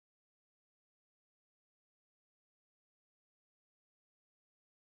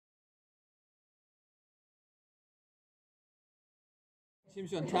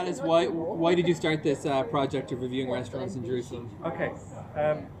Shimshon, tell us why did you start this project of reviewing restaurants in Jerusalem? Okay,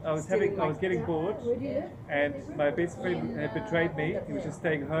 I was getting bored, and my best friend had betrayed me. He was just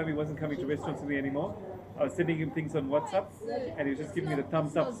staying home. He wasn't coming to restaurants with me anymore. I was sending him things on WhatsApp, and he was just giving me the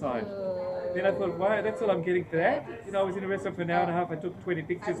thumbs up sign. Then I thought, wow, that's all I'm getting for that. You know, I was in a restaurant for an hour and a half. I took 20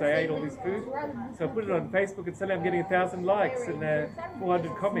 pictures. I ate all this food. So I put it on Facebook, and suddenly I'm getting 1,000 likes and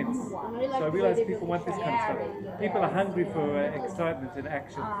 400 comments. So I realized people want this kind of stuff. People are hungry for excitement and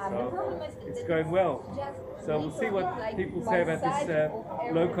action. So it's going well. So we'll see what people say about this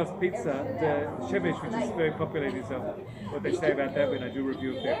low-cost pizza, the Shemesh, which is very popular in Israel. What they say about that when I do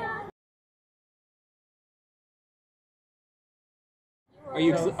review of them. Are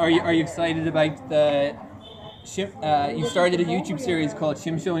you excited about the you started a YouTube series called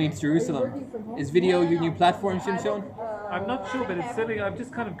Shimshon Eats Jerusalem. Is video your new platform, Shimshon? I'm not sure, but it's certainly, I'm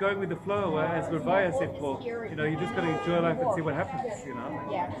just kind of going with the flow, as Ravaya said, Paul. You know, you just got to enjoy life and see what happens, you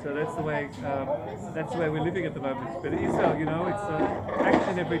know. So that's the way we're living at the moment. But Israel, you know, it's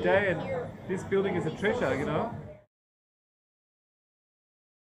action every day, and this building is a treasure, you know.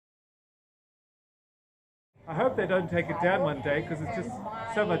 I hope they don't take it down one day, because it's just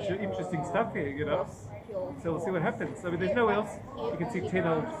so much interesting stuff here, you know. So we'll see what happens. I mean, there's nowhere else. You can see 10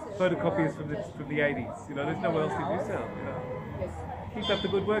 old photocopiers from the 80s. You know, there's nowhere else to do so. You know. Keep up the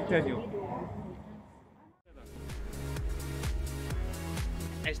good work, Daniel.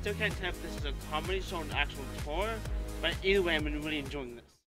 I still can't tell if this is a comedy show or an actual tour, but either way, I'm really enjoying this.